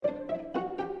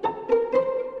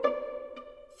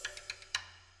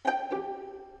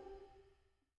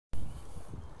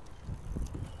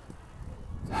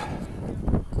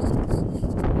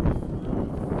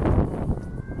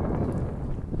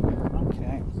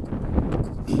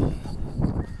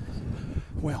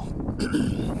Well,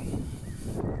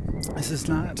 this is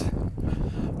not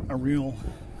a real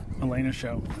Elena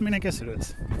show. I mean, I guess it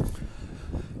is.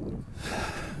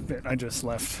 But I just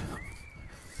left.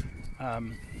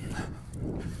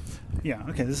 Yeah,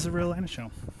 okay, this is a real Elena show.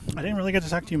 I didn't really get to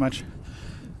talk to you much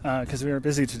because we were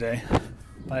busy today.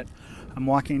 But I'm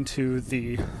walking to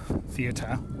the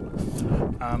theater.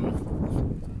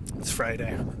 It's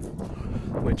Friday,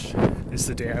 which is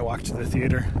the day I walk to the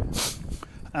theater.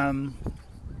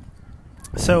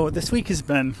 So this week has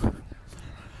been,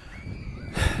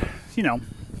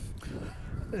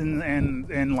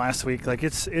 and last week, like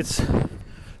it's the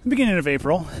beginning of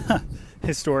April,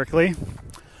 historically,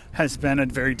 has been a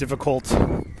very difficult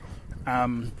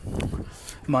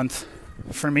month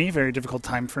for me, very difficult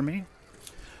time for me,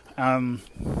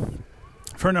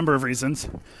 for a number of reasons.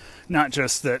 Not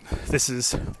just that this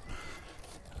is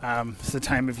the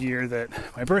time of year that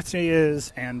my birthday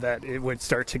is, and that it would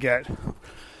start to get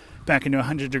back into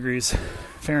 100 degrees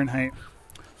Fahrenheit.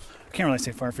 I can't really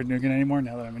say Pfannkuchen anymore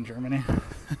now that I'm in Germany.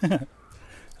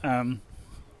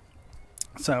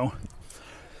 So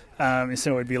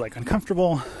it would be like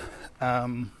uncomfortable.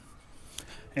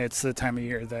 It's the time of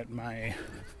year that my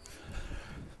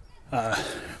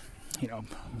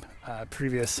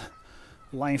previous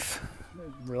life,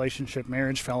 relationship,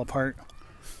 marriage fell apart.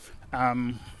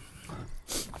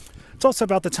 It's also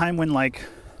about the time when like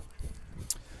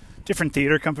different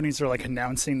theater companies are like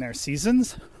announcing their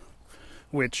seasons,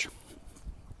 which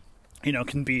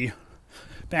can be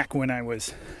back when I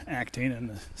was acting in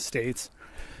the States.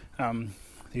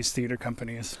 These theater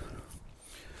companies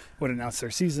would announce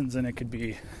their seasons, and it could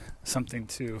be something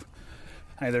to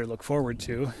either look forward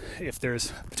to if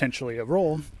there's potentially a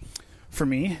role for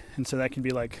me, and so that can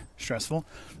be like stressful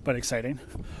but exciting,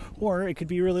 or it could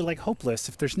be really like hopeless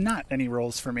if there's not any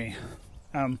roles for me.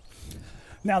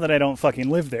 Now that I don't fucking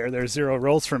live there, there's zero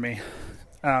roles for me.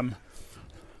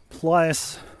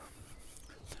 Plus,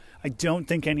 I don't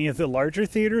think any of the larger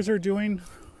theaters are doing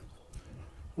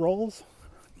roles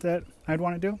that I'd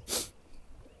want to do.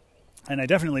 And I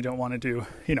definitely don't want to do,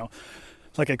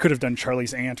 like I could have done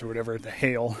Charlie's Aunt or whatever at the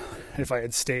Hale if I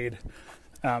had stayed.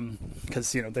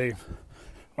 Because, they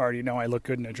already know I look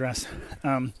good in a dress.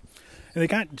 And they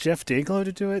got Jeff Dayglow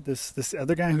to do it, this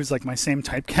other guy who's like my same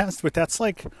typecast, but that's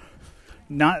like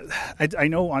not, I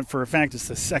know for a fact it's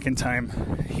the second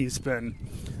time he's been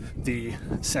the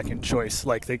second choice.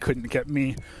 Like they couldn't get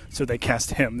me, so they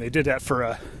cast him. They did that for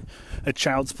a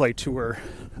Child's Play tour,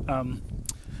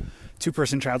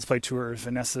 2-person Child's Play tour,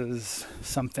 Vanessa's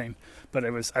something, but I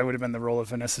would have been the role of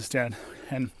Vanessa's dad,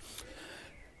 and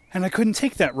I couldn't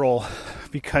take that role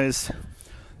because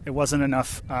it wasn't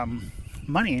enough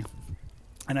money,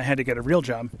 and I had to get a real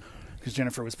job because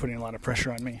Jennifer was putting a lot of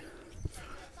pressure on me.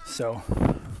 So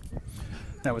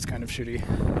that was kind of shitty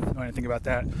when I think about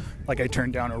that. Like I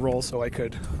turned down a role so I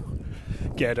could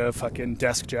get a fucking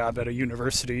desk job at a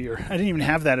university, or I didn't even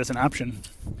have that as an option.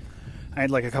 I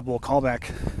had like a couple of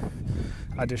callback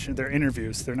auditions. They're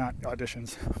interviews, they're not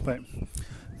auditions, but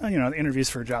the interviews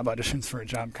for a job, auditions for a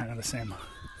job, kind of the same.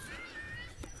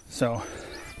 So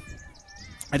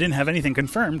I didn't have anything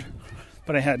confirmed,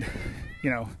 but I had,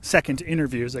 second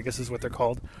interviews, I guess is what they're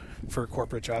called, for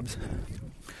corporate jobs.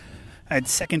 I had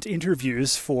second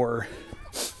interviews for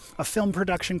a film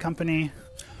production company,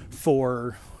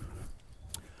 for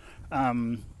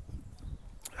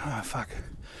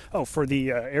for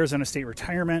the Arizona State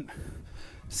Retirement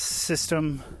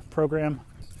System program.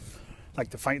 Like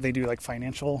they do like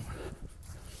financial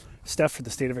stuff for the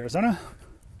state of Arizona.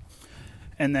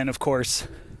 And then, of course,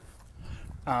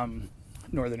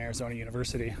 Northern Arizona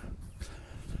University.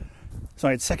 So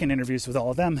I had second interviews with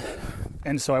all of them.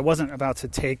 And so I wasn't about to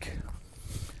take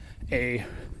a,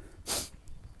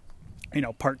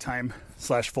 part-time /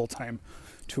 full-time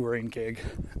touring gig.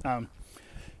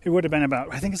 It would have been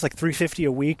about, I think it's like $350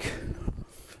 a week,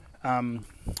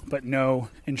 but no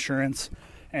insurance.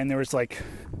 And there was like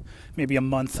maybe a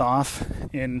month off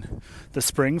in the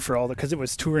spring for because it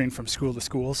was touring from school to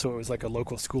school. So it was like a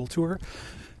local school tour,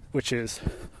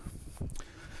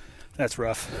 that's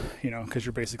rough, because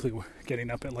you're basically getting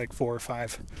up at like 4 or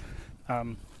 5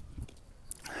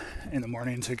 in the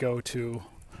morning to go to,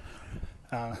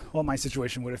 my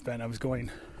situation would have been I was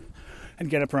going and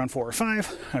get up around 4 or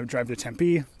 5. I would drive to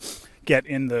Tempe, get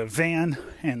in the van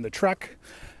and the truck,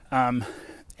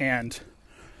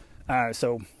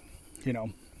 so,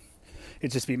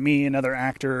 it'd just be me, another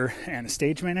actor, and a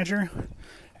stage manager,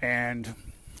 and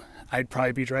I'd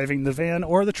probably be driving the van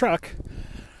or the truck,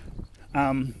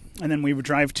 and then we would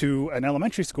drive to an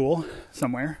elementary school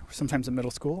somewhere, sometimes a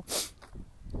middle school,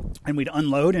 and we'd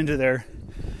unload into their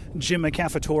gym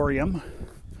cafetorium,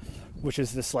 which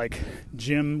is this like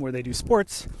gym where they do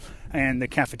sports, and the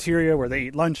cafeteria where they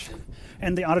eat lunch,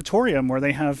 and the auditorium where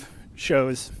they have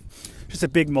shows. Just a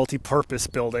big multi-purpose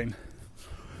building.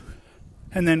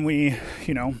 And then we,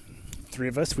 three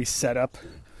of us, we set up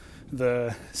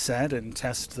the set and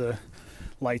test the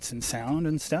lights and sound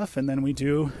and stuff, and then we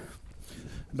do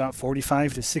about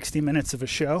 45 to 60 minutes of a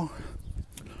show,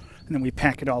 and then we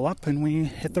pack it all up and we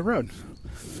hit the road.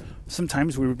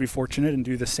 Sometimes we would be fortunate and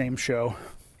do the same show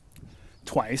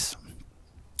twice,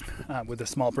 with a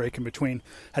small break in between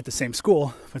at the same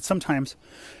school, but sometimes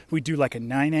we do like a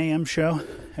 9 a.m. show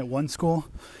at one school.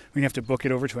 We have to book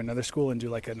it over to another school and do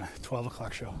like a 12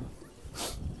 o'clock show.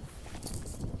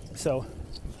 So,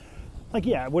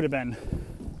 it would have been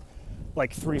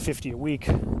like $350 a week,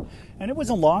 and it was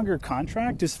a longer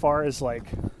contract as far as like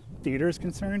theater is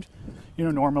concerned.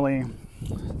 Normally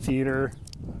theater,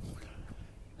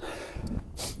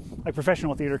 like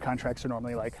professional theater contracts are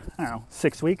normally like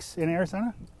 6 weeks in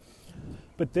Arizona,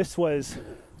 but this was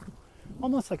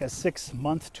almost like a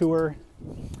 6-month tour.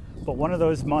 But one of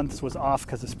those months was off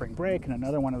because of spring break, and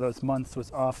another one of those months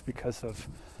was off because of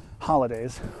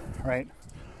holidays, right?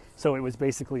 So it was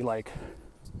basically like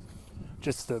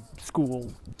just the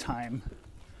school time,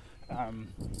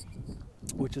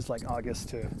 which is like August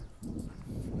to,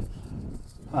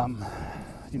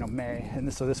 May.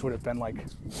 And so this would have been like,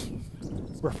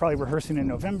 we're probably rehearsing in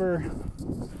November,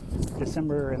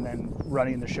 December, and then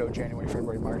running the show January,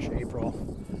 February, March, April,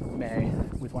 May,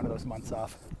 with one of those months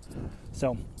off.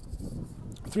 So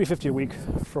 $350 a week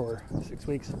for 6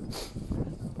 weeks,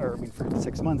 for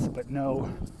 6 months, but no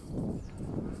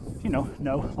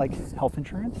like health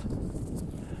insurance.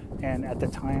 And at the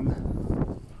time,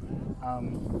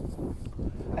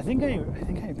 I think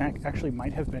I actually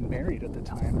might have been married at the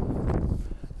time,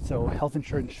 so health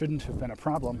insurance shouldn't have been a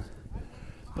problem.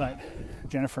 But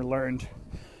Jennifer learned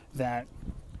that,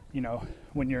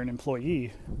 when you're an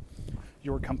employee,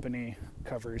 your company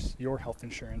covers your health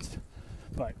insurance.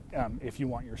 But if you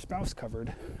want your spouse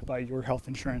covered by your health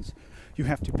insurance, you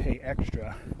have to pay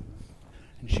extra.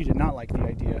 And she did not like the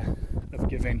idea of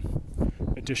giving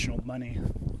additional money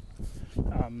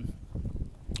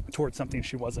towards something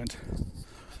she wasn't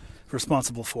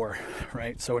responsible for,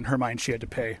 right? So in her mind, she had to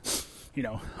pay,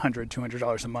 $100,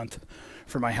 $200 a month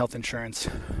for my health insurance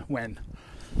when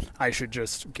I should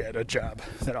just get a job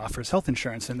that offers health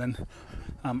insurance. And then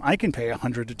I can pay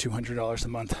 $100 to $200 a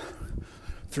month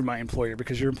through my employer,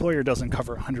 because your employer doesn't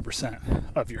cover 100%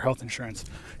 of your health insurance.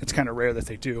 It's kind of rare that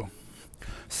they do.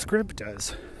 Scrib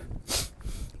does,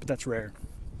 but that's rare.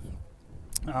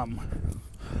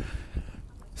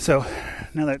 So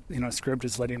now that Scrib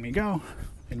is letting me go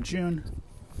in June,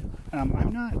 I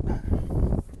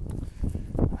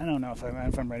don't know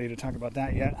if I'm ready to talk about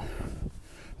that yet,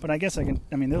 but I guess I can.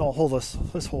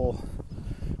 This whole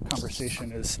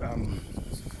conversation is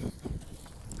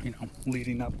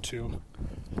leading up to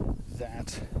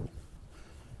that,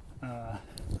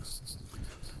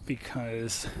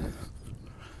 because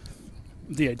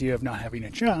the idea of not having a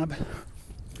job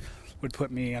would put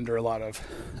me under a lot of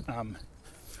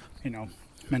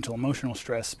mental emotional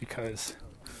stress, because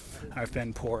I've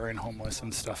been poor and homeless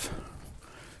and stuff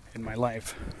in my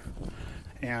life,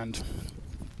 and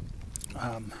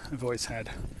I've always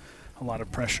had a lot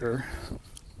of pressure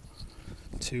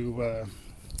to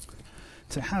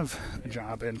have a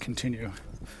job and continue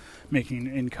making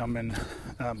income and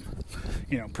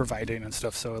providing and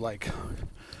stuff. So like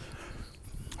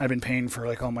I've been paying for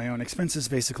like all my own expenses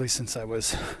basically since I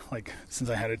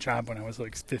had a job when I was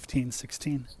like 15,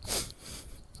 16.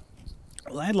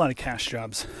 Well, I had a lot of cash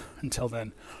jobs until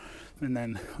then, and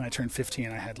then when I turned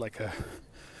 15 I had like a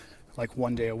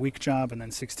 1 day a week job, and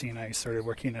then 16 I started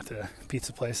working at the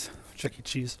pizza place, Chuck E.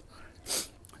 Cheese.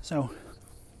 So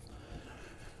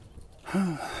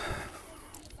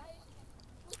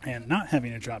and not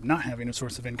having a job, not having a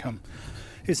source of income,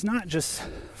 is not just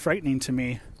frightening to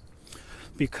me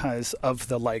because of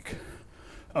the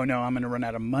oh no, I'm going to run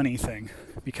out of money thing.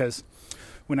 Because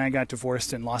when I got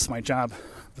divorced and lost my job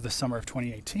for the summer of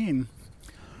 2018,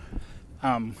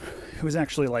 it was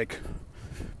actually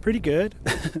pretty good.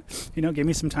 Gave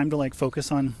me some time to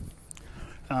focus on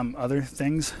other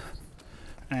things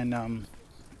and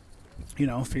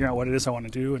figure out what it is I want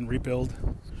to do and rebuild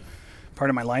part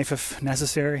of my life if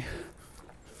necessary,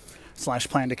 /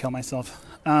 plan to kill myself.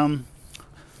 But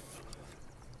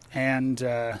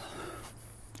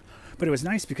it was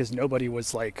nice because nobody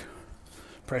was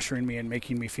pressuring me and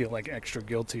making me feel extra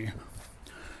guilty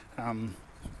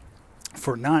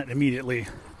for not immediately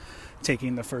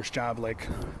taking the first job.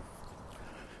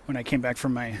 When I came back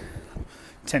from my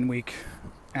 10-week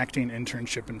acting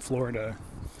internship in Florida,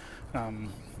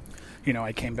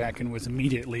 I came back and was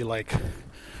immediately like,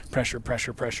 pressure,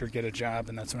 get a job.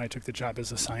 And that's when I took the job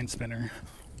as a sign spinner.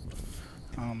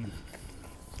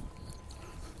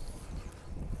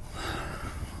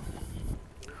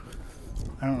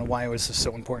 I don't know why it was just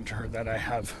so important to her that I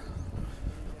have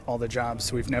all the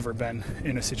jobs. We've never been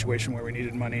in a situation where we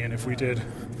needed money, and if we did,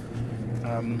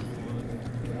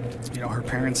 her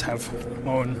parents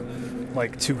own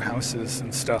like 2 houses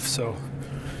and stuff, so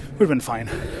it would have been fine.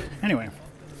 Anyway,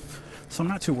 so I'm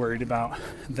not too worried about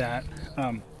that.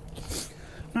 I'm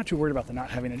not too worried about the not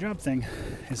having a job thing,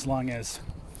 as long as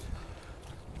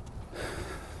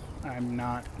I'm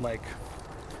not like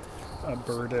a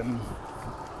burden,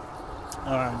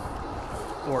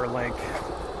 or like,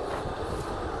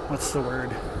 what's the word?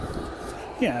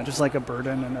 Yeah, just like a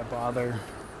burden and a bother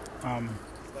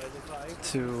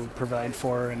to provide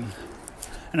for, and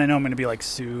I know I'm going to be like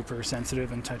super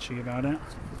sensitive and touchy about it.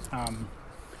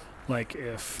 Like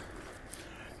if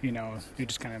you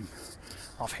just kind of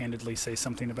offhandedly say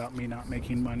something about me not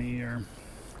making money, or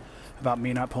about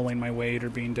me not pulling my weight, or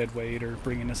being dead weight, or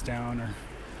bringing us down, or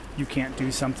you can't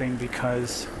do something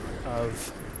because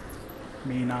of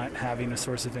me not having a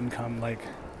source of income, like,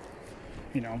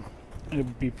 it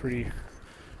would be pretty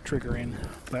triggering.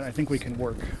 But I think we can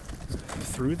work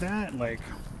through that. Like,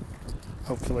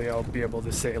 hopefully I'll be able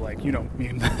to say, like, you don't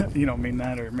mean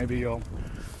that, or maybe you'll,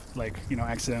 like,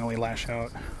 accidentally lash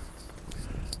out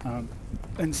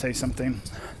and say something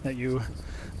that you,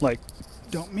 like,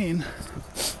 don't mean,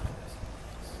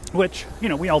 which,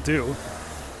 we all do.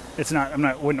 It's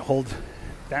not, wouldn't hold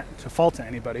that to fault to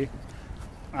anybody.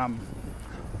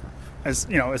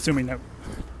 Assuming that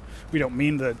we don't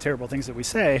mean the terrible things that we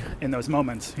say in those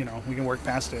moments, we can work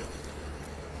past it.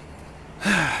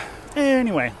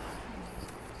 Anyway,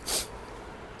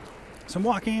 so I'm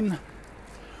walking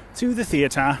to the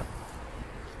theater.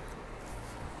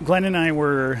 Glenn and I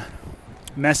were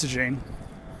messaging,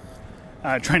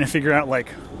 trying to figure out, like,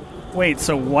 wait,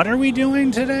 so what are we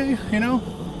doing today?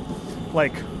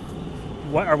 Like,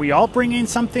 what are we all bringing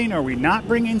something? Are we not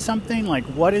bringing something? Like,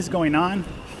 what is going on?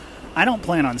 I don't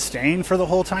plan on staying for the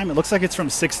whole time. It looks like it's from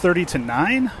 6:30 to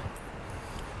 9,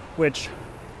 which,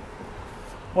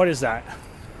 what is that?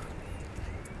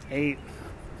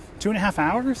 2.5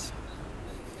 hours?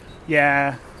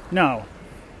 Yeah, no.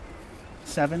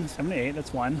 7 to 8,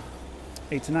 that's 1.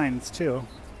 8 to 9, it's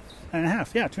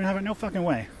 2.5. Yeah, 2.5, no fucking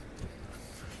way.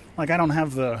 Like, I don't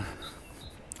have the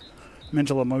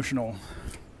mental, emotional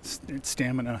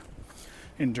stamina,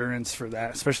 endurance for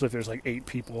that, especially if there's like 8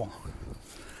 people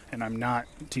and I'm not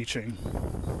teaching.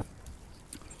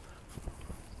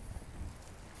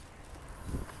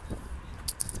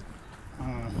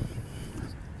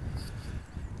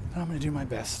 I'm going to do my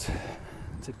best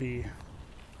to be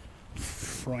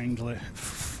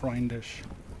freundish.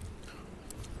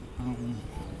 I'm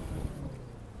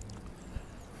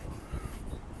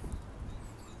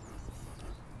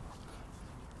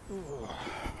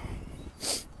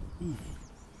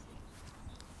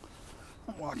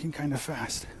walking kind of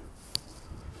fast,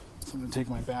 so I'm going to take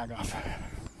my bag off.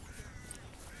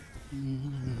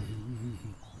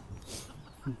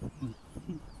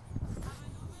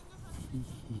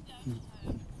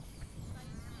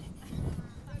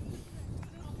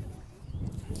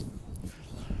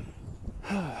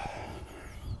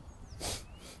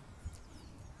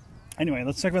 Anyway,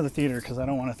 let's talk about the theater, because I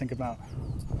don't want to think about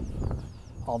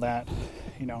all that,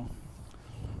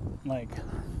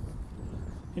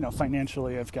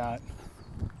 financially I've got,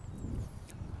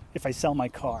 if I sell my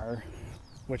car,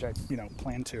 which I,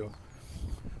 plan to,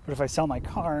 but if I sell my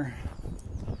car,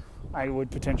 I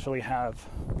would potentially have,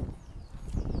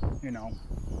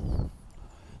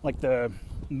 like the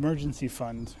emergency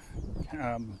fund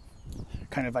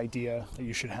kind of idea that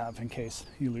you should have in case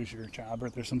you lose your job or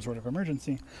there's some sort of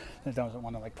emergency that doesn't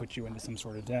want to like put you into some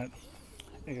sort of debt,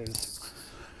 is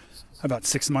about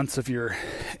 6 months of your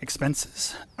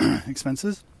expenses.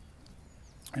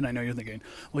 And I know you're thinking,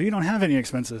 well, you don't have any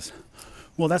expenses.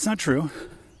 Well, that's not true.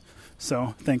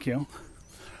 So thank you.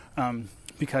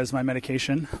 Because my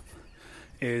medication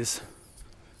is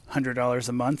 $100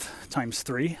 a month times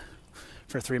 3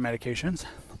 for 3 medications.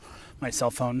 My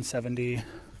cell phone, $70.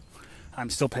 I'm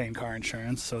still paying car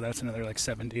insurance, so that's another like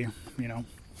 $70,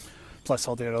 plus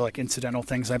all the other like incidental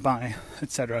things I buy,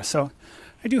 etc. So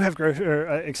I do have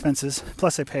expenses,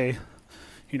 plus I pay,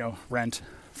 rent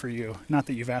for you. Not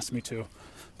that you've asked me to,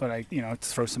 but I,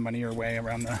 throw some money your way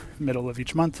around the middle of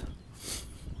each month.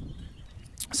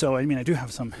 So, I do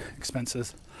have some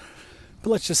expenses, but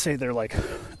let's just say they're like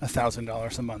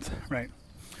 $1,000 a month, right?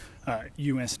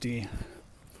 USD.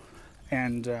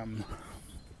 And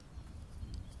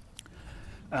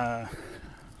Yeah,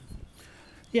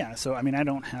 so I mean, I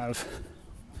don't have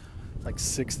like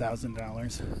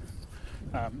 $6,000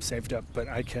 saved up, but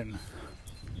I can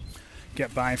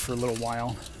get by for a little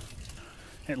while,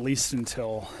 at least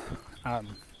until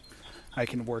I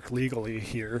can work legally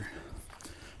here.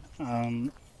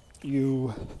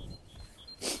 You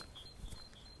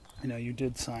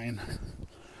did sign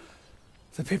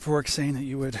the paperwork saying that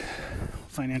you would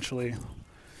financially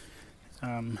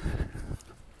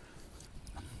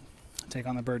take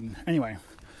on the burden. Anyway,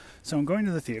 so I'm going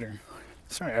to the theater.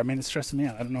 Sorry, I mean, it's stressing me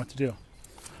out. I don't know what to do.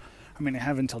 I mean, I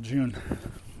have until June,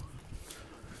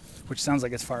 which sounds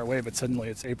like it's far away, but suddenly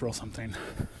it's April something,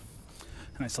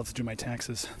 and I still have to do my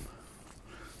taxes.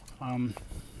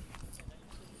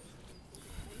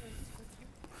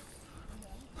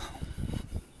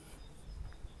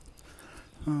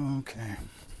 Okay.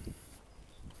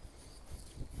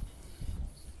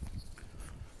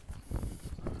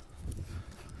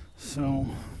 So,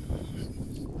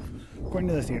 going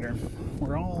to the theater,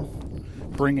 we're all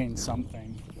bringing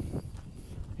something,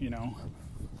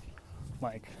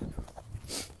 like,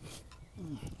 oh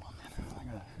man, I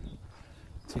gotta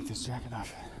take this jacket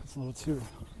off. It's a little too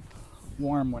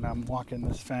warm when I'm walking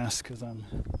this fast because I'm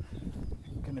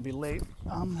gonna be late.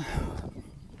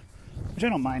 Which I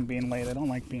don't mind being late. I don't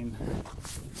like being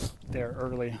there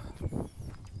early.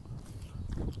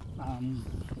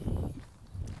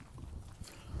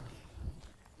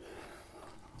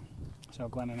 So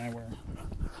Glenn and I were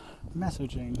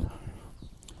messaging,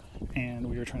 and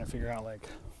we were trying to figure out, like,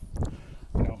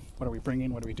 what are we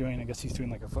bringing? What are we doing? I guess he's doing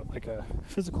like a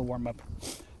physical warm up,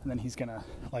 and then he's gonna,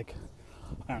 like,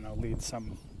 I don't know, lead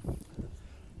some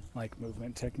like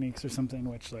movement techniques or something.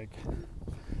 Which, like,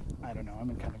 I don't know. I'm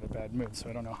in kind of a bad mood, so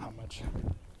I don't know how much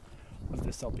of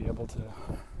this I'll be able to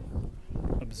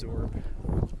absorb.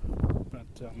 But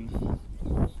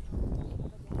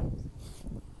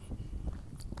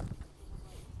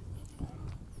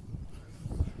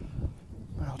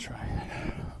I'll try.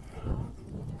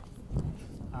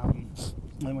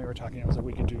 Then we were talking, it was like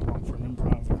we could do long form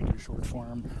improv, we could do short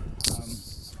form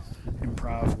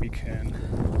improv, we can,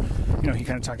 he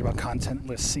kind of talked about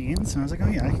contentless scenes, and I was like, oh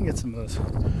yeah, I can get some of those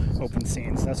open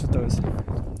scenes. That's what those,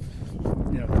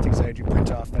 the things I had you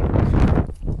print off that were,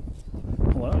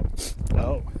 hello?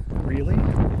 Oh, really?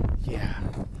 Yeah.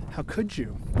 How could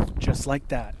you? Just like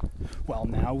that. Well,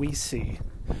 now we see.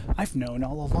 I've known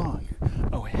all along.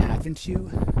 Oh, haven't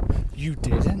you? You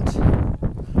didn't?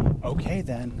 Okay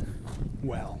then.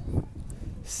 Well,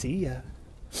 see ya.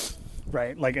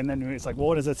 Right? Like, and then it's like, well,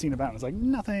 what is that scene about? And it's like,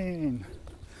 nothing.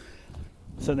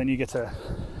 So then you get to,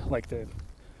 like, the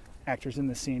actors in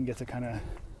the scene get to kind of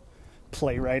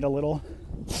playwright a little,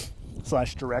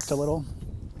 / direct a little,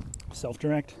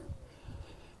 self-direct.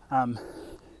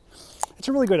 It's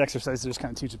a really good exercise to just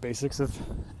kind of teach the basics of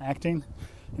acting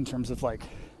in terms of, like,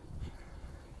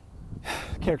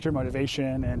 character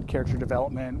motivation and character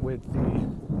development with the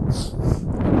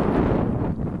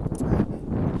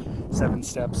 7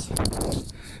 steps.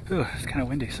 Ooh, it's kind of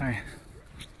windy, sorry.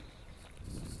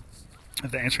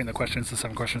 After answering the questions, the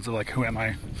 7 questions of, like, who am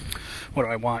I? What do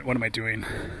I want? What am I doing?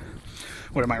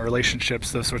 What are my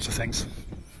relationships? Those sorts of things.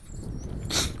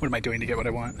 What am I doing to get what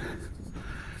I want?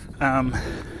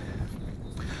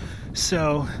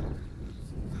 So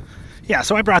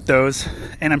I brought those,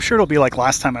 and I'm sure it'll be like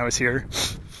last time I was here,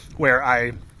 where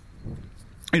I,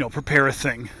 prepare a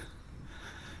thing,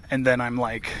 and then I'm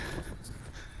like,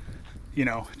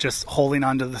 just holding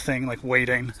onto the thing, like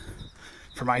waiting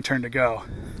for my turn to go,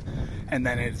 and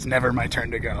then it's never my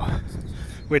turn to go,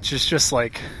 which is just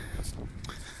like,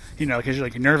 because you're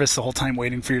like nervous the whole time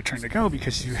waiting for your turn to go,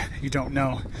 because you don't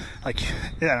know, like,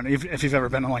 I don't know if you've ever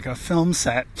been on like a film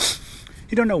set,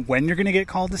 you don't know when you're going to get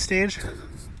called to stage,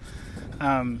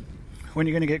 when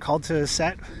you're going to get called to a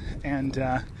set, and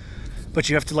but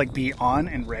you have to, like, be on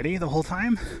and ready the whole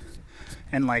time,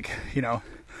 and, like,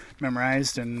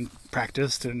 memorized and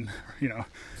practiced and,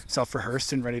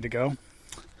 self-rehearsed and ready to go.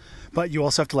 But you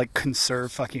also have to, like,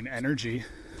 conserve fucking energy,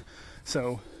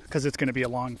 so, because it's going to be a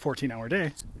long 14-hour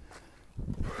day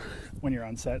when you're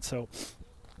on set, so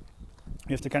you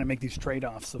have to kind of make these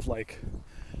trade-offs of, like,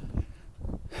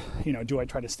 do I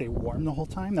try to stay warm the whole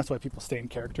time? That's why people stay in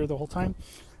character the whole time,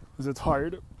 because it's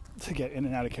hard to get in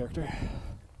and out of character.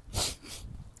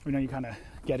 You kind of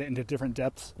get it into different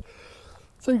depths.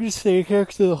 So you can just stay in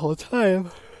character the whole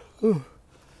time. Ooh. You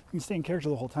can stay in character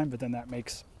the whole time, but then that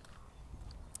makes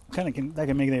that can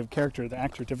make the character, the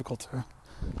actor, difficult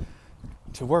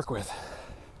to work with.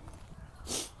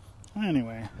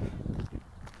 Anyway.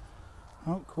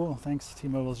 Oh, cool. Thanks.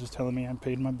 T-Mobile's just telling me I'm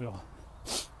paid my bill.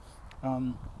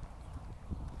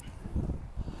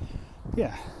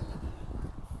 yeah.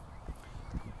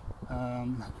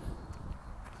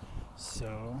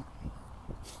 So,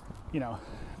 you know,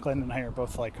 Glenn and I are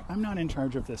both like, I'm not in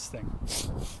charge of this thing.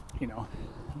 You know,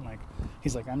 and like,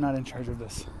 he's like, I'm not in charge of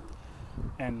this.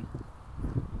 And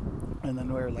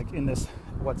then we're like in this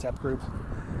WhatsApp group,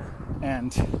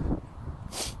 and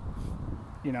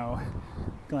you know,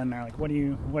 Glenn and I are like, what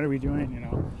are we doing? You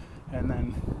know, and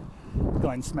then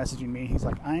Glenn's messaging me. He's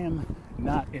like, I am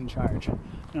not in charge. And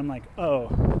I'm like, oh,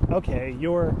 okay,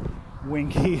 you're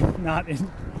Winky, not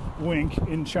in wink,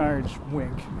 in charge,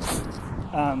 wink.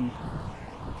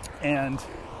 And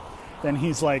then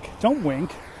he's like, don't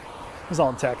wink. It was all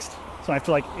in text, so I have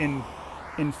to like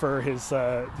infer his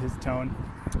tone.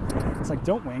 It's like,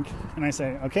 don't wink. And I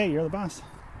say, okay, you're the boss.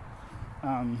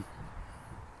 And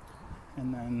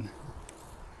then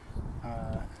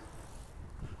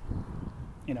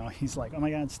you know, he's like, oh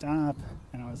my God, stop.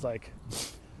 And I was like,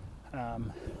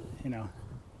 you know,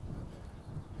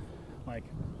 like,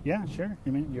 yeah, sure. I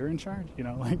mean, you're in charge, you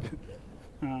know, like,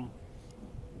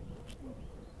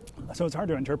 so it's hard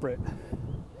to interpret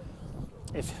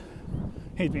if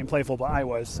he's being playful, but I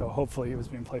was, so hopefully he was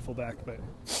being playful back, but,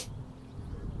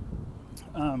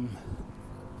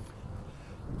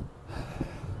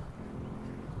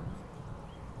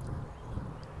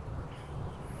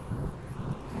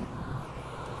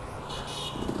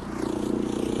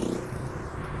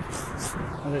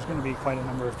 there's going to be quite a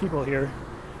number of people here,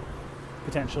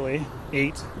 potentially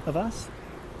 8 of us.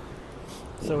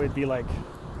 So it'd be like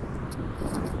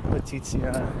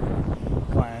Letizia,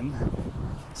 Glenn,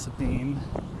 Sabine,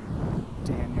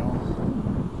 Daniel,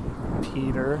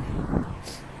 Peter,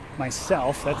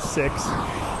 myself, that's 6.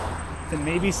 Then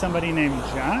maybe somebody named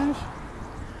Josh,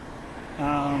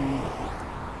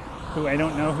 who I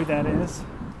don't know who that is.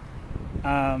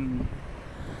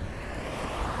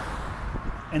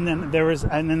 And then there's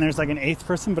like an 8th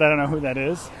person, but I don't know who that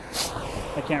is.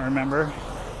 I can't remember.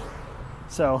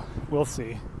 So we'll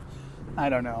see. I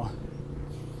don't know.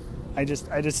 I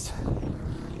don't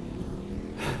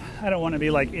want to be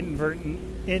like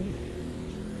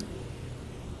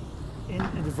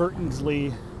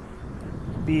inadvertently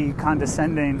be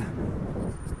condescending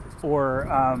or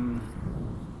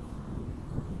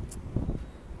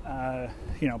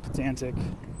you know, pedantic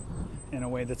in a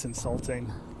way that's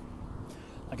insulting.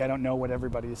 Like, I don't know what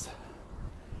everybody's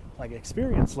like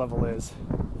experience level is.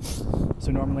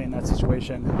 So normally in that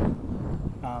situation,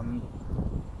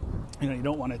 you know, you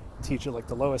don't want to teach at like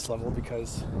the lowest level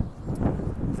because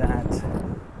that,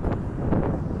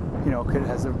 you know,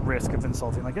 has a risk of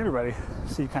insulting like everybody.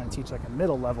 So you kind of teach like a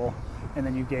middle level, and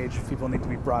then you gauge if people need to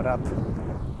be brought up,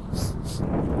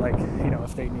 like, you know,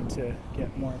 if they need to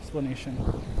get more explanation,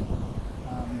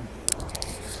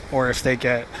 or if they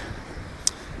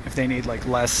need like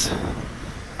less,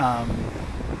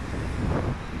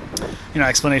 you know,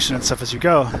 explanation and stuff as you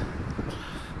go.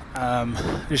 You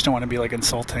just don't want to be like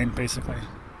insulting, basically.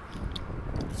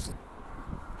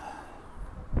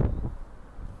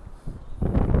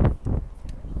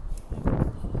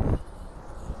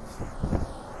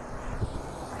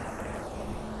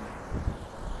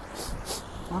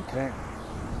 Okay.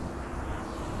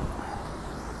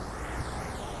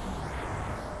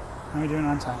 How are we doing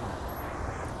on time?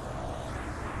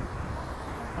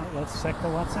 Oh, let's check the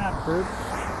WhatsApp group.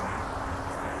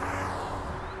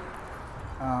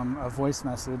 A voice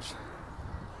message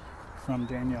from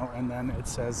Daniel, and then it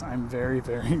says, I'm very,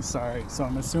 very sorry. So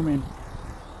I'm assuming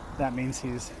that means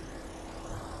he's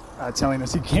telling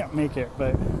us he can't make it,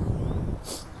 but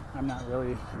I'm not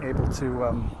really able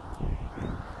to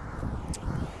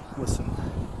listen.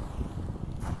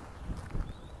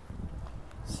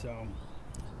 So,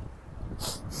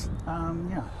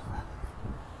 yeah.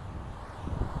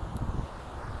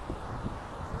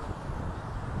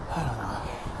 I don't know.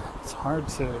 It's hard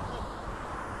to,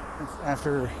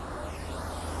 after,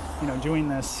 you know, doing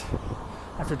this,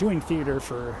 after doing theater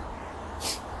for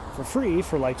free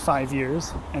for like 5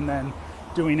 years, and then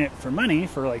doing it for money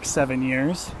for like 7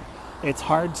 years, it's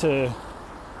hard to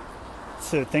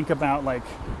think about like,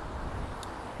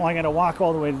 well, I gotta walk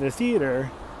all the way to the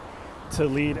theater to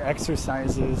lead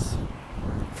exercises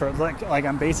for like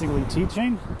I'm basically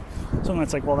teaching. So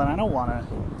it's like, well, then I don't want to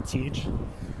teach.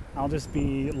 I'll just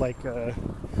be like a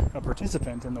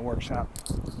participant in the workshop.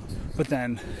 But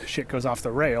then shit goes off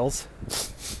the rails,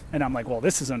 and I'm like, well,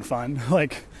 this isn't fun.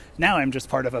 Like, now I'm just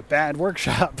part of a bad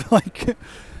workshop. Like,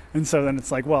 and so then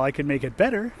it's like, well, I could make it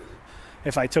better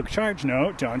if I took charge.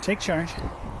 No, don't take charge.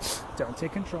 Don't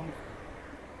take control.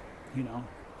 You know.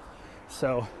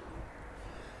 So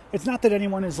it's not that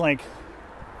anyone is like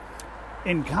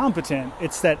incompetent.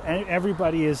 It's that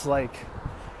everybody is like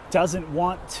doesn't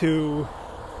want to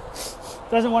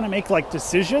make like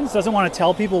decisions, doesn't want to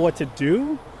tell people what to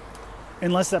do,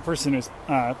 unless that person is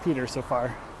Peter so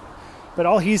far. But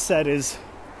all he's said is,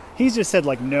 he's just said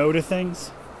like no to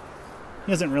things.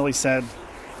 He hasn't really said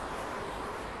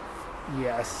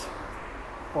yes,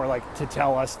 or like to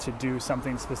tell us to do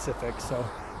something specific. So,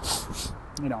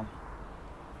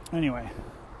 anyway,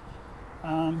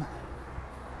 I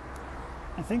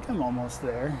think I'm almost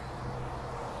there.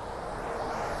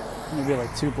 Maybe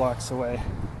like 2 blocks away.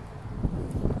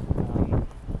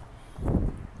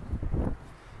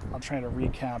 I'll try to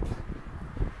recap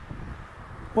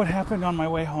what happened on my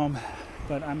way home,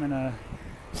 but I'm gonna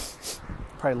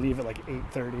probably leave at like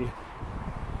 8:30,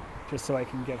 just so I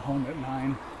can get home at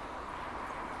 9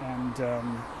 and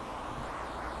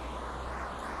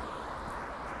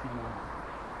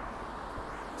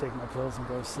take my pills and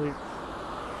go to sleep.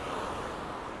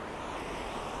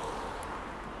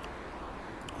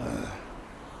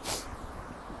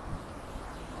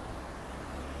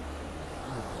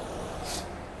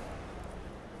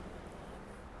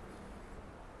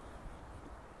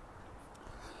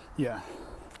 Yeah.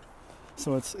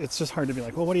 So it's just hard to be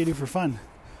like, well, what do you do for fun?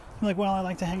 I'm like, well, I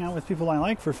like to hang out with people I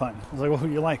like for fun. I was like, well, who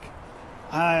do you like?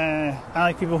 I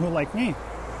like people who like me.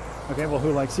 Okay, well,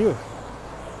 who likes you?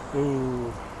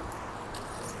 Ooh.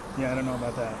 Yeah, I don't know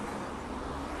about that.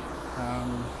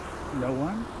 No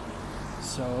one?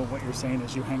 So what you're saying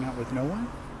is you hang out with no one?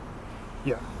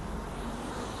 Yeah.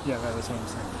 Yeah, that is what I'm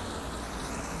saying.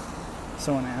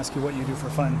 So when I ask you what you do for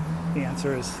fun, the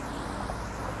answer is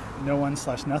no one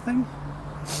 / nothing?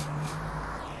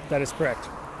 That is correct.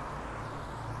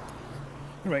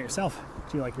 What about yourself?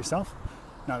 Do you like yourself?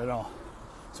 Not at all.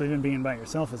 So even being by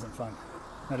yourself isn't fun.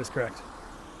 That is correct.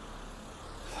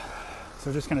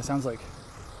 So it just kind of sounds like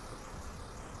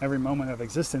every moment of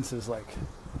existence is like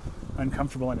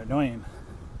uncomfortable and annoying.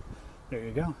 There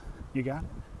you go. You got it.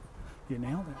 You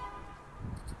nailed it.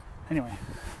 Anyway,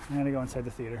 I'm going to go inside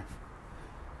the theater.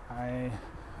 I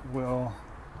will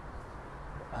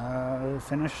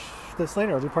finish this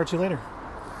later. I'll do part 2 later.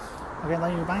 Okay,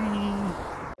 love you. Bye.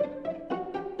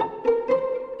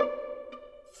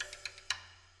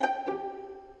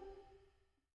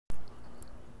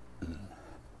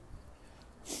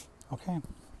 Okay.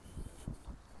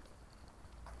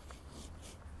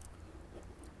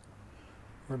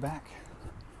 We're back.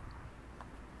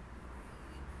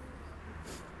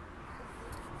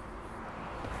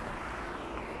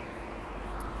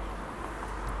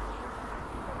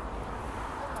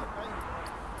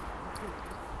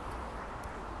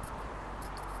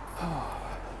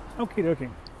 Okie dokie.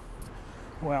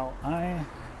 Well, I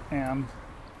am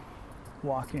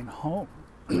walking home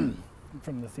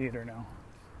from the theater now.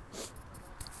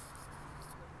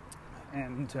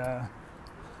 And it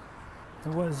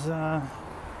was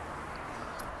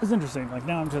interesting. Like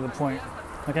now I'm to the point,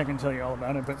 like I can tell you all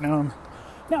about it, but now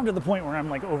I'm to the point where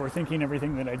I'm like overthinking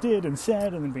everything that I did and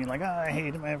said, and then being like, I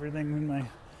hate everything, and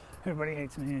everybody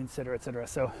hates me, etc., etc.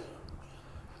 So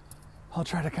I'll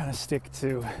try to kind of stick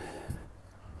to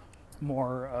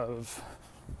more of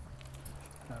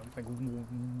like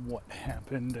what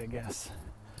happened, I guess.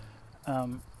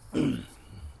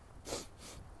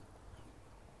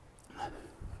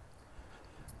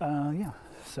 Yeah,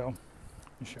 so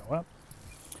you show up.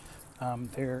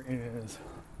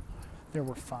 There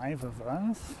were 5 of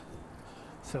us.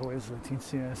 So it was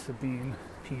Leticia, Sabine,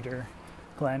 Peter,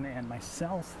 Glenn, and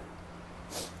myself.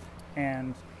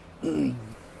 And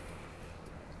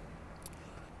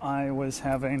I was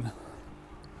having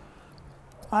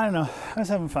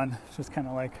fun. Just kind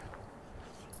of like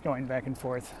going back and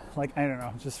forth. Like, I don't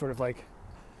know, just sort of like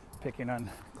picking on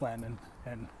Glenn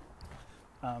and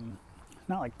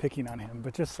not like picking on him,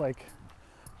 but just like,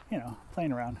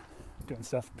 playing around, doing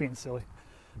stuff, being silly.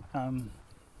 We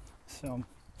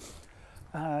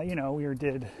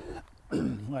did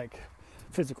like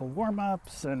physical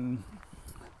warm-ups and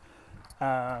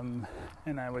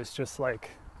I was just like,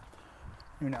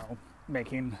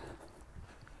 making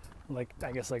like,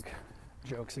 I guess like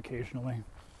jokes occasionally.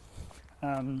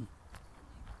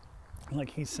 Like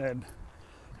he said,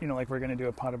 like we're going to do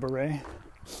a pas de bourrée,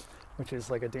 which is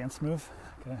like a dance move,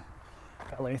 like a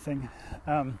ballet thing.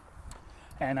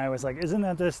 And I was like, isn't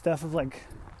that the stuff of like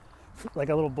a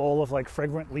little bowl of like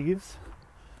fragrant leaves?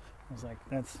 I was like,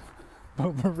 that's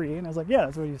potpourri. And I was like, yeah,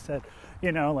 that's what you said.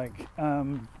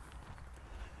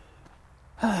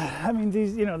 I mean,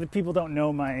 these, the people don't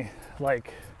know my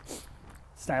like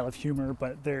style of humor,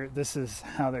 but this is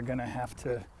how they're gonna have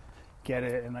to get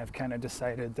it, and I've kind of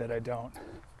decided that I don't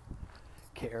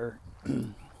care.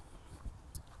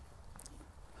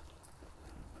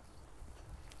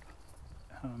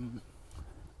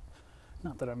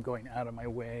 that I'm going out of my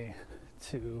way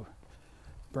to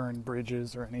burn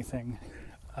bridges or anything.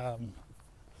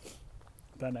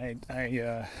 But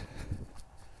I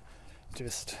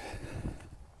just,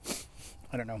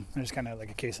 I don't know, I just kind of like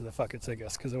a case of the fuck it's, I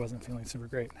guess, because I wasn't feeling super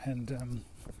great. And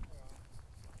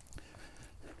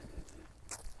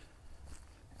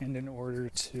in order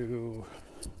to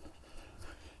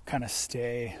kind of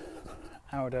stay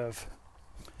out of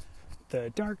the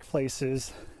dark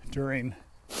places during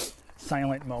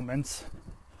silent moments,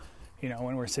 you know,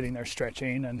 when we're sitting there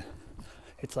stretching and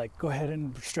it's like, go ahead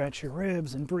and stretch your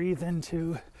ribs and breathe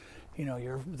into, you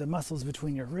know, the muscles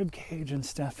between your rib cage and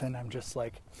stuff. And I'm just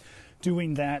like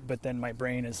doing that, but then my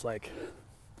brain is like,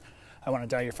 I want to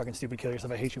die, you're fucking stupid, kill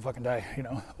yourself, I hate you, fucking die, you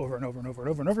know, over and over and over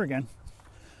and over and over again.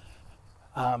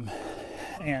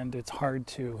 And it's hard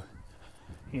to,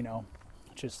 you know,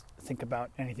 just think about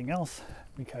anything else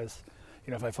because,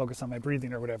 you know, if I focus on my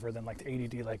breathing or whatever, then like the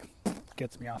ADD like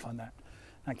gets me off on that.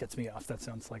 Not gets me off, that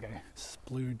sounds like I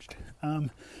splooged.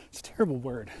 It's a terrible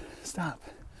word. Stop.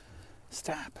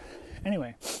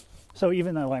 Anyway, so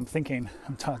even though I'm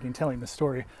telling the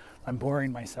story, I'm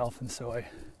boring myself, and so I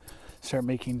start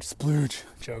making splooge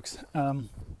jokes.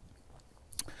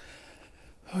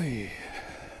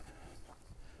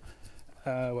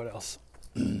 What else?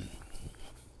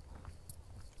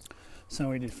 So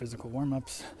we did physical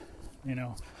warm-ups, you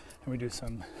know, and we do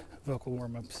some vocal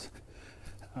warm-ups,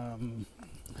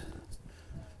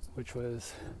 which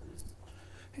was,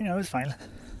 you know, it was fine.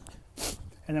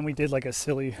 And then we did like a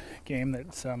silly game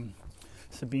that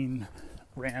Sabine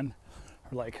ran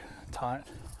or like taught,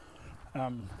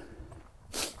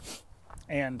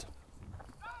 and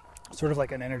sort of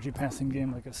like an energy passing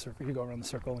game, like a circle. You go around the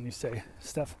circle and you say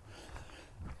stuff.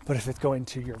 But if it's going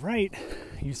to your right,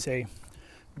 you say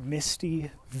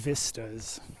Misty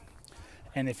Vistas.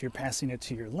 And if you're passing it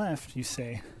to your left, you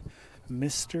say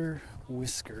Mr.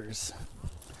 Whiskers.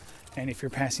 And if you're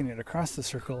passing it across the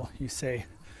circle, you say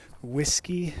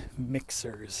Whiskey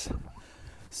Mixers.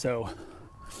 So,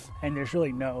 and there's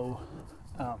really no,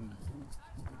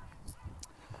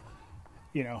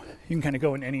 you know, you can kind of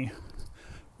go in any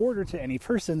order to any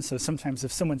person. So sometimes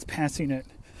if someone's passing it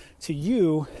to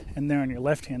you and they're on your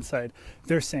left-hand side,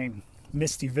 they're saying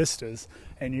Misty Vistas,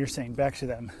 and you're saying back to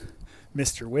them,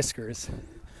 Mr. Whiskers.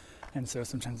 And so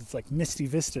sometimes it's like Misty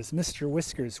Vistas, Mr.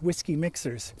 Whiskers, Whiskey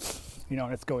Mixers, you know,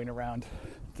 and it's going around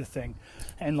the thing.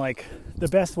 And like the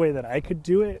best way that I could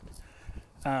do it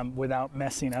without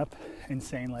messing up and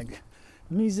saying like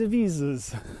Misa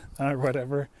Visas or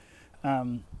whatever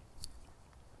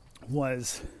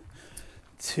was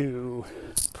to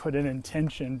put an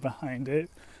intention behind it.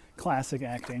 Classic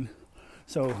acting.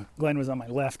 So Glenn was on my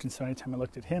left, and so anytime I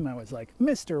looked at him, I was like,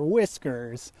 Mr.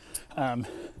 Whiskers. And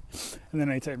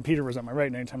then anytime Peter was on my right,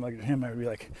 and anytime I looked at him, I would be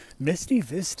like, Misty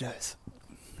Vistas.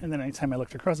 And then anytime I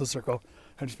looked across the circle,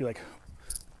 I'd just be like,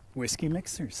 Whiskey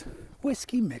Mixers.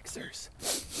 Whiskey Mixers.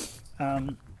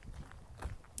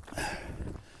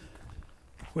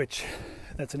 Which,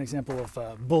 that's an example of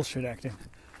bullshit acting.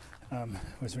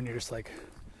 Was when you're just like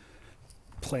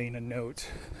playing a note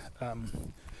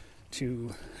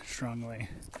too strongly,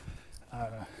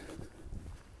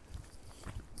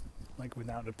 like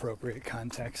without appropriate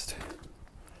context.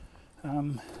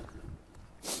 And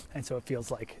so it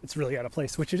feels like it's really out of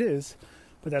place, which it is,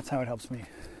 but that's how it helps me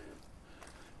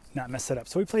not mess it up.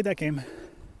 So we played that game.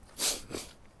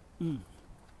 And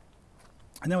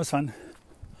that was fun.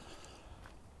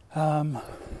 And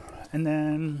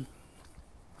then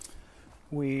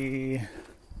we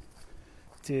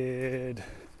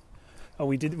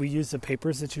used the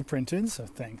papers that you printed, so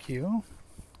thank you.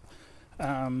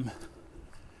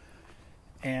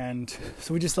 And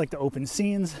so we just like to open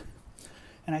scenes,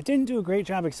 and I didn't do a great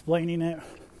job explaining it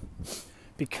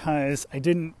because I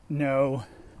didn't know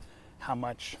how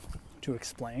much to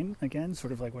explain. Again,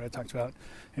 sort of like what I talked about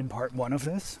in part 1 of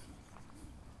this.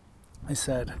 I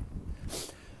said,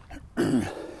 you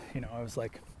know, I was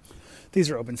like,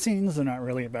 these are open scenes, they're not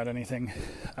really about anything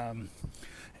in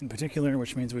particular,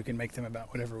 which means we can make them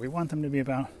about whatever we want them to be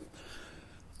about,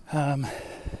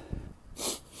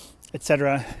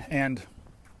 etc. And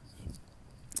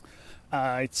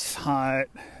I taught,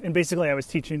 and basically I was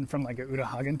teaching from like a Uta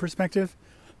Hagen perspective,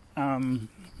 because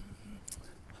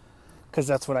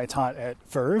that's what I taught at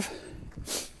Verve.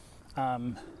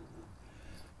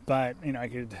 But, you know, I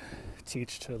could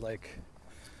teach to like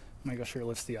Michael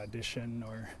Sherliff's The Audition,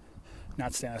 or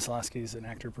Not Stanislavski's An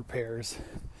Actor Prepares.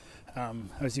 I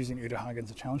was using Uta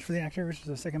Hagen's A Challenge for the Actor, which is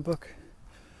the second book.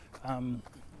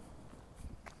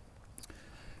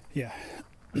 Yeah.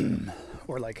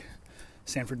 Or like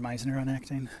Sanford Meisner on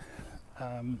acting.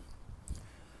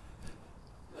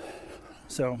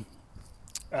 So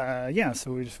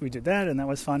so we did that, and that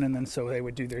was fun. And then so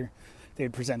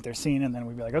they'd present their scene, and then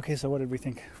we'd be like, okay, so what did we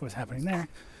think was happening there?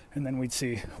 And then we'd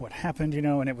see what happened,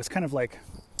 and it was kind of like,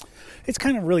 it's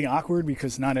kind of really awkward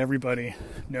because not everybody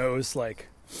knows, like,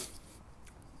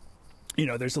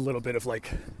 there's a little bit of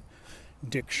like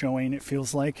dick showing, it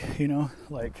feels like,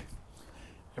 like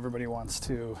everybody wants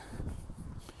to,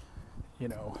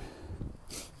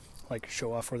 like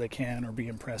show off where they can or be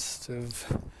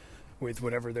impressive with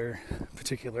whatever their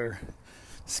particular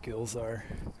skills are.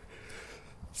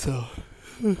 So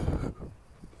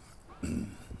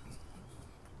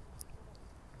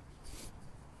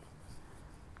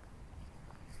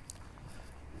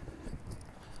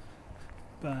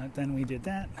but then we did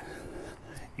that,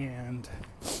 and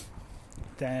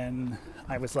then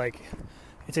I was like,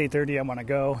 it's 8:30, I want to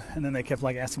go. And then they kept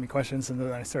like asking me questions, and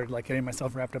then I started like getting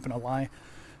myself wrapped up in a lie.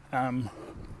 Not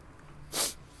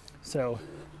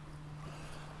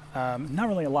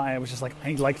really a lie. I was just like,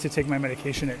 I like to take my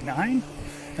medication at 9.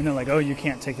 And they're like, oh, you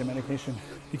can't take the medication.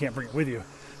 You can't bring it with you.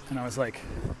 And I was like,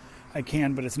 I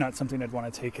can, but it's not something I'd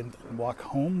want to take and walk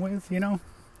home with,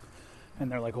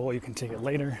 And they're like, well, you can take it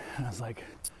later. And I was like,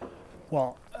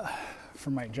 well,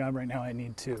 for my job right now, I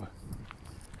need to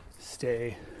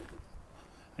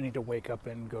wake up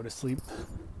and go to sleep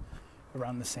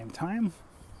around the same time.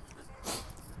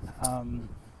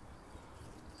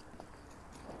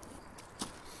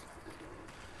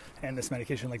 And this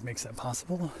medication like makes that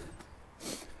possible.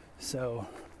 So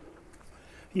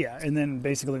yeah, and then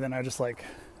basically then I just like,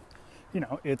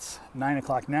 it's 9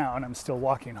 o'clock now and I'm still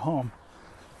walking home.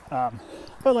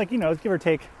 But like, give or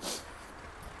take,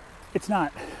 it's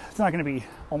not going to be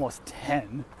almost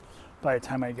 10 by the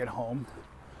time I get home.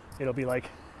 It'll be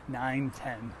like 9,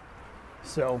 10.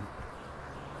 So,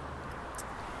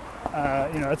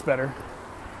 it's better.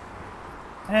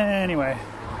 Anyway,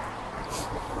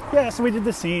 yeah, so we did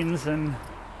the scenes and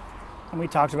we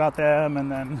talked about them,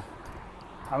 and then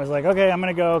I was like, okay, I'm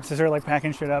going to go, because I started like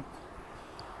packing shit up.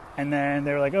 And then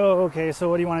they were like, oh, okay, so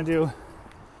what do you want to do,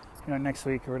 next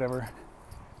week or whatever.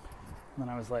 And then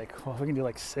I was like, well, if we can do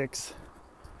like 6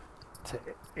 to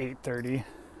 8:30,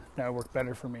 that would work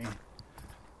better for me.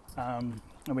 And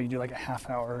we can do like a half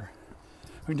hour.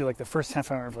 We can do like the first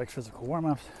half hour of like physical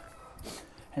warm-ups,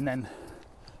 and then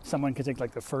someone could take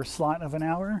like the first slot of an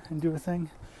hour and do a thing,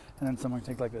 and then someone could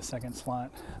take like the second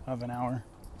slot of an hour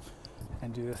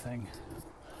and do the thing.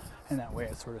 And that way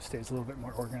it sort of stays a little bit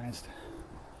more organized.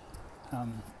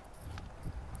 And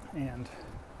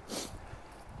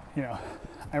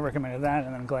I recommended that,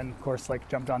 and then Glenn, of course, like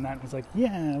jumped on that and was like,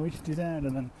 yeah, we should do that.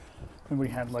 And then we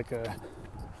had like a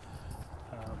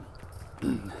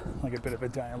like a bit of a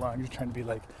dialogue, just trying to be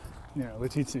like,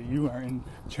 Letizia, you are in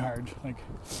charge. Like,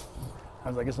 I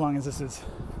was like, as long as this is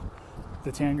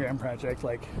the Tangram project,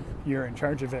 like, you're in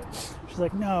charge of it. She's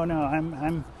like, no,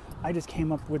 I just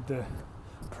came up with the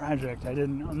project.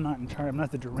 I'm not in charge. I'm not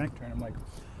the director. And I'm like,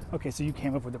 okay, so you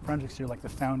came up with the project, so you're like the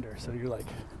founder. So you're like,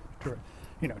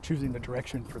 choosing the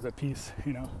direction for the piece,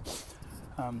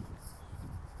 What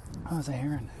was I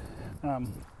hearing?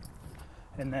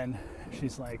 And then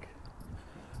she's like,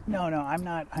 no, I'm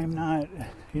not, I'm not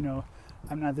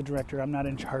the director. I'm not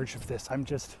in charge of this. I'm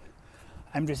just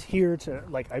here to,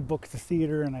 like, I book the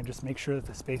theater and I just make sure that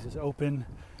the space is open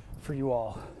for you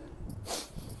all.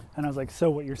 And I was like,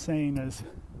 so what you're saying is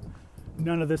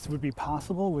none of this would be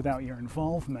possible without your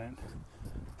involvement.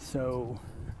 So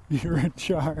you're in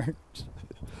charge.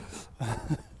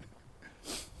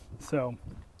 So,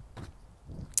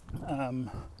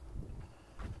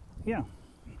 yeah.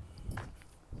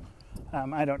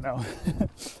 I don't know.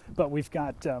 But we've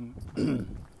got,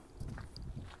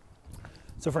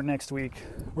 so for next week,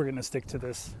 we're going to stick to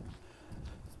this,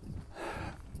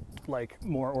 like,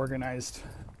 more organized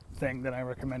thing that I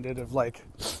recommended of, like,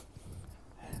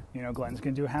 Glenn's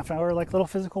going to do a half hour, like, little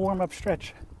physical warm-up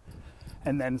stretch.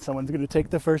 And then someone's going to take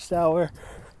the first hour.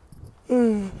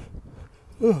 Someone's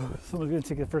going to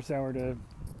take the first hour to,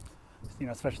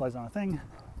 specialize on a thing.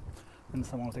 And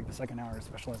someone will take the second hour to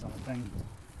specialize on a thing.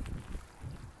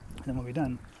 And then we'll be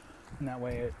done. And that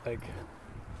way, it, like,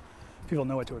 people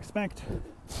know what to expect.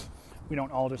 We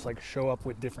don't all just, like, show up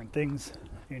with different things,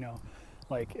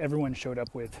 Like, everyone showed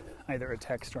up with either a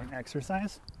text or an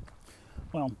exercise.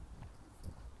 Well,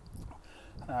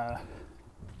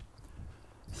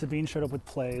 Sabine showed up with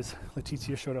plays.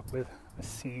 Letizia showed up with a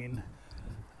scene.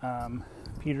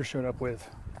 Peter showed up with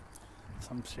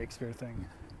some Shakespeare thing.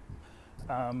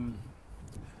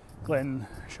 Glenn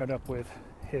showed up with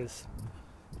his,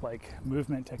 like,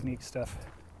 movement technique stuff.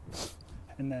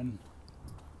 And then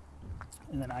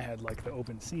I had, like, the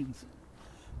open scenes.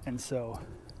 And so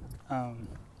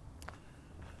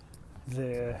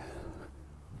the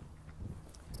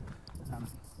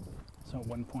so at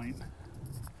one point,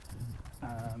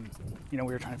 we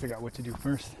were trying to figure out what to do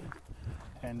first,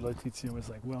 and Letizia was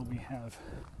like, well, we have,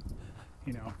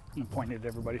 and pointed at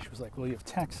everybody. She was like, well, you have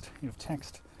text, me and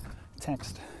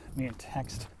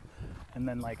text, and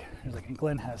then like, she was like, and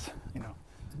Glenn has,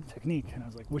 technique, and I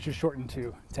was like, which is shortened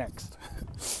to text.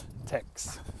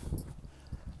 Text.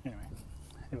 Anyway,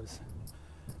 it was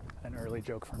an early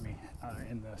joke for me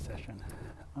in the session.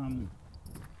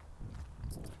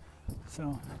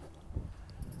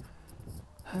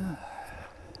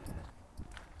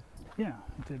 Yeah,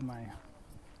 I did my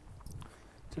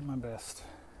best.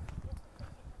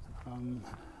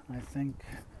 I think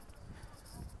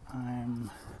I'm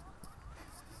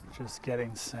just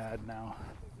getting sad now.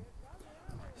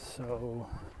 So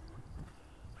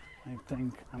I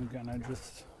think I'm gonna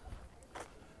just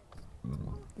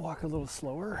walk a little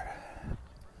slower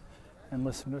and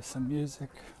listen to some music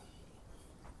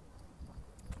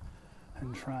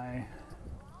and try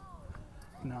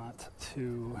not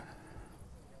to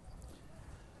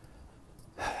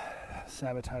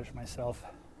sabotage myself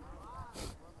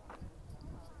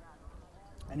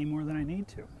any more than I need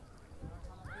to.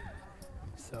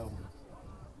 So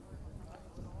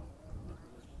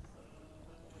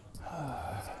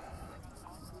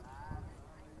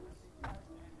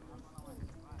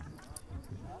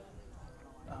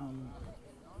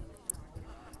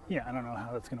yeah, I don't know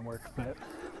how that's gonna work, but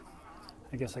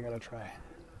I guess I gotta try.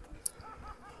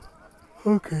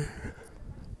 Okay.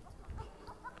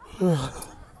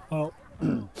 Well,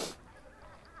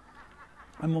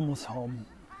 I'm almost home.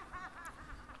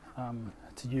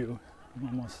 To you, I'm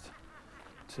almost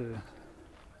to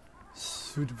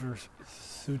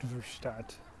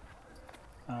Südverstadt.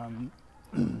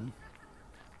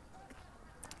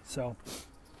 So,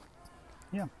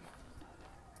 yeah.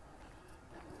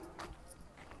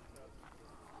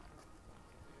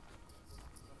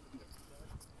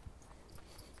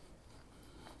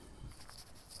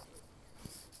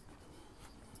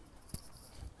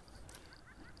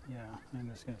 Yeah, I'm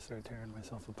just going to start tearing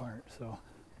myself apart, so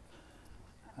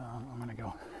I'm going to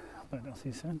go. But I'll see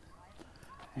you soon,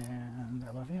 and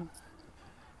I love you,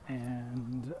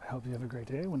 and I hope you have a great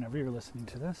day whenever you're listening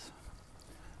to this.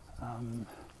 I'll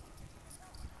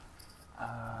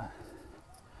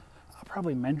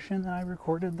probably mention that I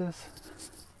recorded this.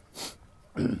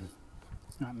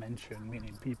 Not mention,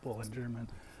 meaning people in German.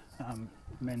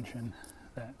 Mention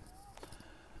that,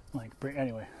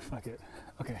 anyway, fuck it.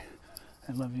 Okay.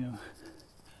 I love you,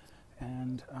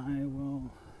 and I will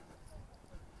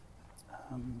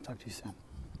talk to you soon.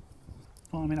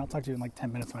 Well, I'll talk to you in like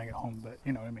 10 minutes when I get home, but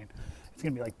you know what I mean. It's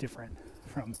going to be like different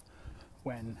from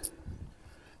when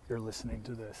you're listening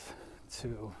to this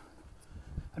to,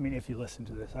 if you listen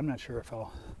to this. I'm not sure if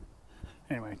I'll,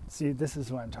 anyway, see, this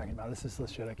is what I'm talking about. This is the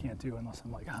shit I can't do unless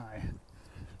I'm like high,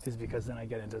 is because then I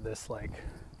get into this like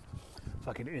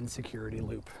fucking insecurity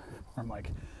loop where I'm like,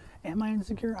 am I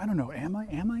insecure? I don't know. Am I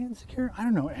insecure? I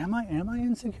don't know. Am I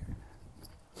insecure?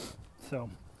 So,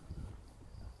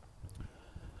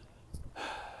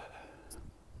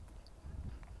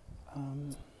 all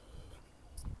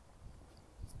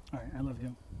right, I love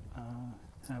you.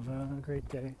 Have a great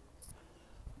day.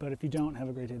 But if you don't have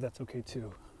a great day, that's okay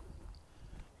too.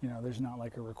 There's not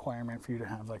like a requirement for you to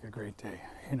have like a great day,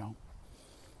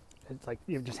 It's like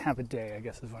you just have a day, I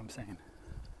guess is what I'm saying.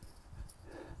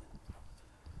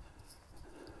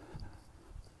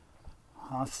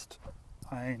 Hast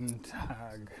einen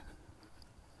Tag.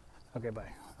 Okay,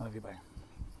 bye. I love you, bye.